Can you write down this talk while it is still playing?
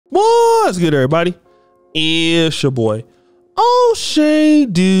What's good, everybody? It's your boy, O'Shea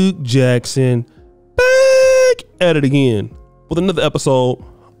Duke Jackson, back at it again with another episode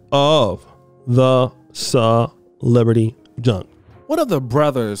of the Celebrity Junk. One of the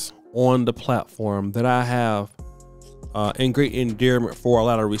brothers on the platform that I have in great endearment for, a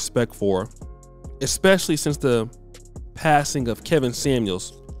lot of respect for, especially since the passing of Kevin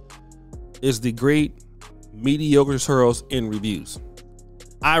Samuels, is the great Mediocre Tutorials in Reviews.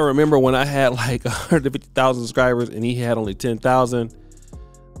 I remember when I had like 150,000 subscribers and he had only 10,000.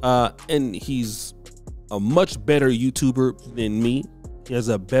 And he's a much better YouTuber than me. He has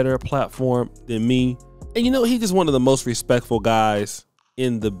a better platform than me. And you know, he's just one of the most respectful guys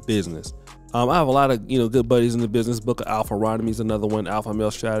in the business. I have a lot of, good buddies in the business. Book of Alpha Rodney is another one. Alpha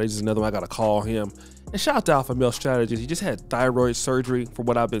Male Strategies is another one. I got to call him. And shout out to Alpha Male Strategies. He just had thyroid surgery, from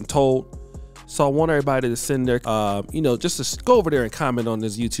what I've been told. So I want everybody to send their, just to go over there and comment on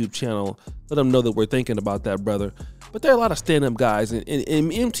this YouTube channel. Let them know that we're thinking about that brother. But there are a lot of stand-up guys, and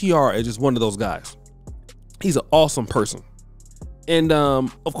MTR is just one of those guys. He's an awesome person. And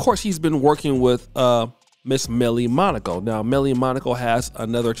of course, he's been working with Miss Melly Monaco. Now, Melly Monaco has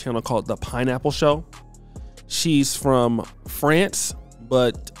another channel called The Pineapple Show. She's from France,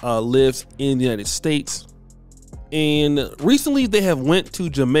 but lives in the United States. And recently they have went to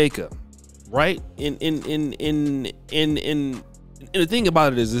Jamaica. Right, and the thing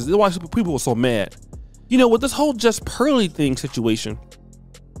about it is why people were so mad. With this whole Just Pearly thing situation,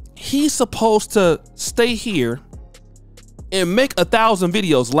 he's supposed to stay here and make 1,000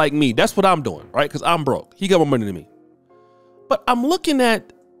 videos like me. That's what I'm doing, right? Because I'm broke. He got more money than me. But I'm looking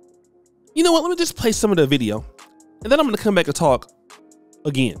at, let me just play some of the video, and then I'm gonna come back and talk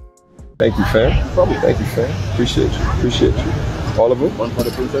again. Thank you, fam. Thank you, fam. Appreciate you. Appreciate you. All of it. One for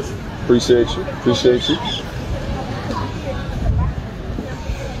the princess. Appreciate you. Appreciate you.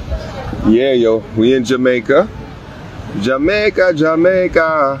 Yeah, yo. We in Jamaica. Jamaica,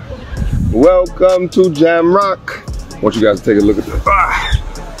 Jamaica. Welcome to Jamrock. I want you guys to take a look at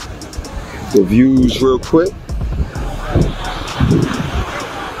the views real quick.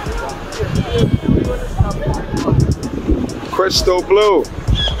 Crystal blue.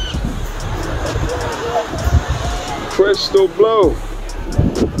 Crystal blue.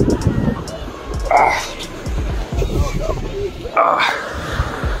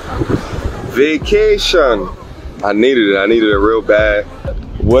 Vacation. I needed it. I needed it real bad.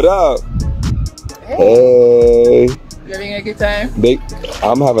 What up? Hey. You having a good time?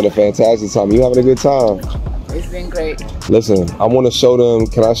 I'm having a fantastic time. You having a good time? It's been great. Listen, I want to show them.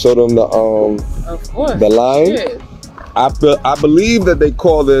 Can I show them the Of course. the line? Good. I believe that they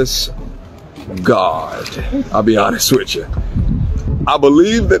call this God. I'll be honest with you. I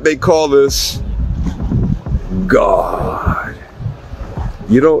believe that they call this God.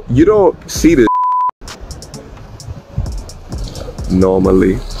 You don't see this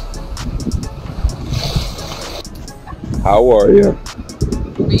normally. How are you?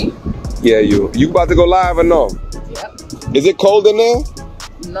 Me? Yeah, you about to go live or no? Yep. Is it cold in there?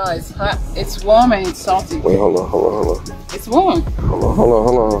 No, it's hot. It's warm and it's salty. Wait, hold on. It's warm. Hold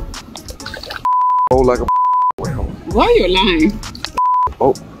on. Oh, like a wait, hold on. Why are you lying?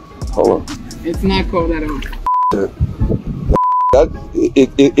 Oh, hold on. It's not cold at all.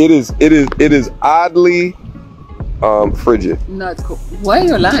 It is oddly frigid. No, it's cold. Why are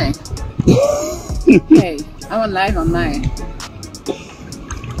you lying? Hey, I'm live online.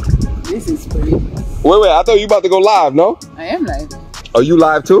 This is pretty. Wait, I thought you about to go live, no? I am live. Are you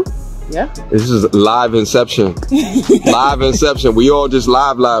live too? Yeah. This is live inception. Live inception. We all just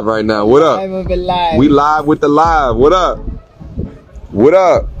live right now. What up? I will be live. We live with the live. What up? What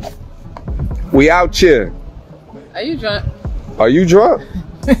up? We out here. Are you drunk? Are you drunk?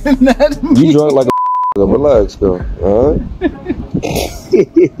 Not me. You drunk like a relax, girl. Alright?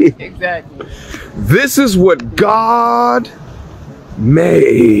 Exactly. This is what God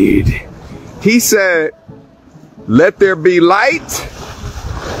made. He said, let there be light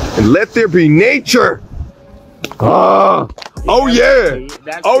and let there be nature. Oh yeah.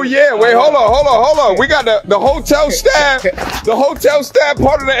 Oh yeah. Wait, hold on. We got the hotel staff. The hotel staff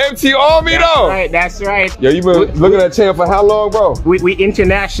part of the MT Army though. That's right. Yo, you been looking at Tam for how long, bro? We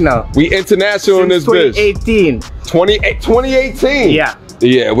international. We international in this bitch. 2018. 2018. Yeah.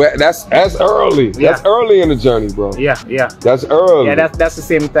 Yeah, well, that's early. Yeah. That's early in the journey, bro. Yeah. That's early. Yeah, that's the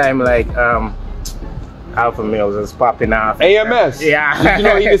same time like Alpha Males is popping off. AMS. Yeah. Did you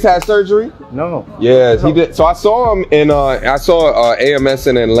know he just had surgery? No. Yes, he did. So I saw him in I saw AMS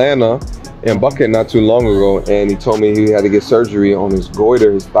in Atlanta, in Buckhead not too long ago, and he told me he had to get surgery on his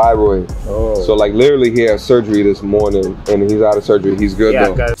goiter, his thyroid. Oh. So like literally he had surgery this morning, and he's out of surgery. He's good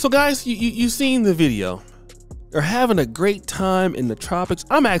though. So guys, you seen the video. They're having a great time in the tropics.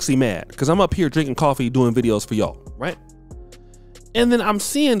 I'm actually mad because I'm up here drinking coffee, doing videos for y'all, right? And then I'm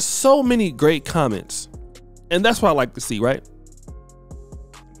seeing so many great comments, and that's what I like to see, right?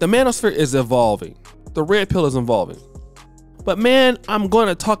 The manosphere is evolving. The red pill is evolving. But man, I'm going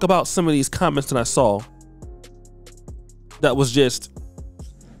to talk about some of these comments that I saw that was just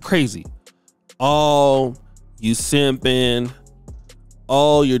crazy. Oh, you simping.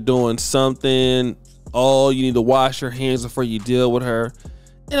 Oh, you're doing something. Oh, you need to wash your hands before you deal with her.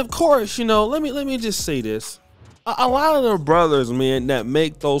 And of course, you know, let me just say this. A lot of the brothers, man, that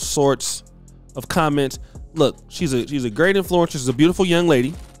make those sorts of comments. Look, she's a great influencer. She's a beautiful young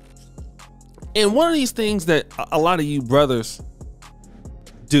lady. And one of these things that a lot of you brothers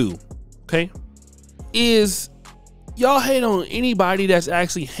do, okay, is y'all hate on anybody that's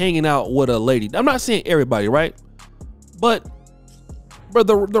actually hanging out with a lady. I'm not saying everybody, right? But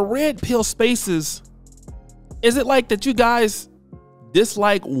the red pill spaces, is it like that you guys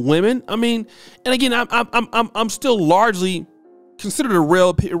dislike women? I mean, and again, I'm still largely considered a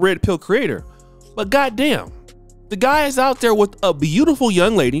real red pill creator, but goddamn, the guy is out there with a beautiful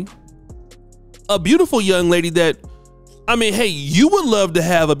young lady. A beautiful young lady that, I mean, hey, you would love to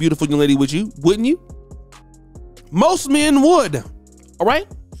have a beautiful young lady with you, wouldn't you? Most men would, all right?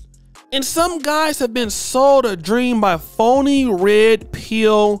 And some guys have been sold a dream by phony red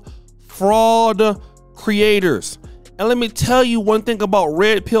pill fraud creators. And let me tell you one thing about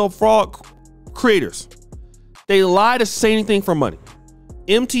red pill fraud creators. They lie to say anything for money.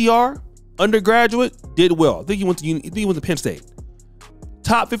 MTR, undergraduate, did well. I think he went to Penn State.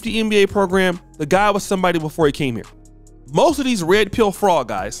 Top 50 NBA program. The guy was somebody before he came here. Most of these red pill fraud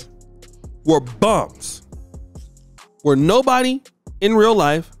guys were bums. Were nobody in real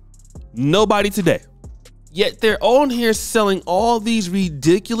life, nobody today. Yet they're on here selling all these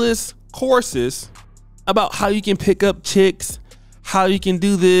ridiculous courses about how you can pick up chicks, how you can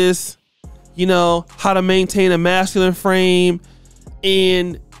do this, you know, how to maintain a masculine frame.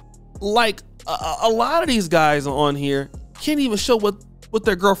 And like a lot of these guys on here can't even show what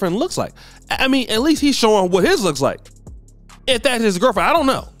their girlfriend looks like. I mean, at least he's showing what his looks like. If that's his girlfriend, I don't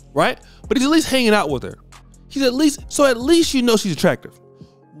know, right? But he's at least hanging out with her. He's at least you know she's attractive.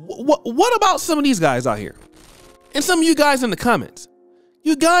 What about some of these guys out here? And some of you guys in the comments.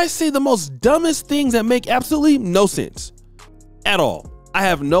 You guys say the most dumbest things that make absolutely no sense at all. I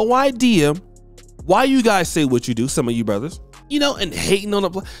have no idea why you guys say what you do, some of you brothers. You know, and hating on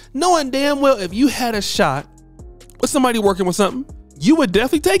the, knowing damn well if you had a shot with somebody working with something, you would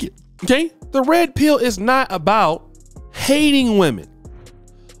definitely take it, okay? The red pill is not about hating women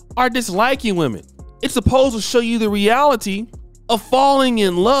or disliking women. It's supposed to show you the reality of falling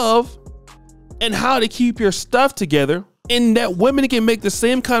in love and how to keep your stuff together, and that women can make the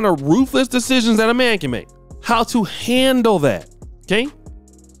same kind of ruthless decisions that a man can make. How to handle that, okay?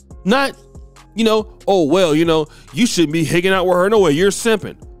 Not, you know, oh, well, you know, you shouldn't be hanging out with her. No way, you're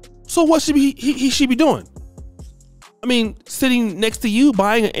simping. So what should he should be doing? I mean, sitting next to you,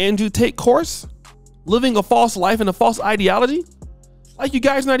 buying an Andrew Tate course, living a false life and a false ideology? Like you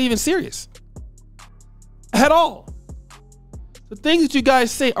guys not even serious at all. The things that you guys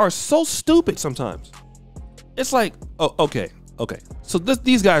say are so stupid sometimes. It's like, oh, okay. So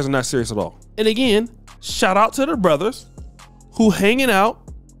these guys are not serious at all. And again, shout out to the brothers who hanging out,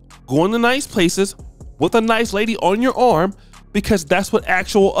 going to nice places with a nice lady on your arm, because that's what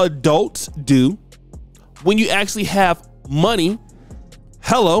actual adults do. When you actually have money,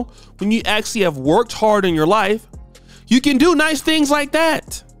 hello, when you actually have worked hard in your life, you can do nice things like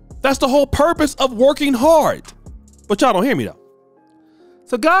that. That's the whole purpose of working hard. But y'all don't hear me though.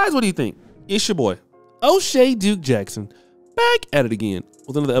 So guys, what do you think? It's your boy, O'Shea Duke Jackson, back at it again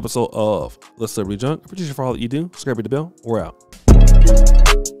with another episode of The Celebrity Junk. I appreciate you for all that you do. Subscribe to the bell. We're out.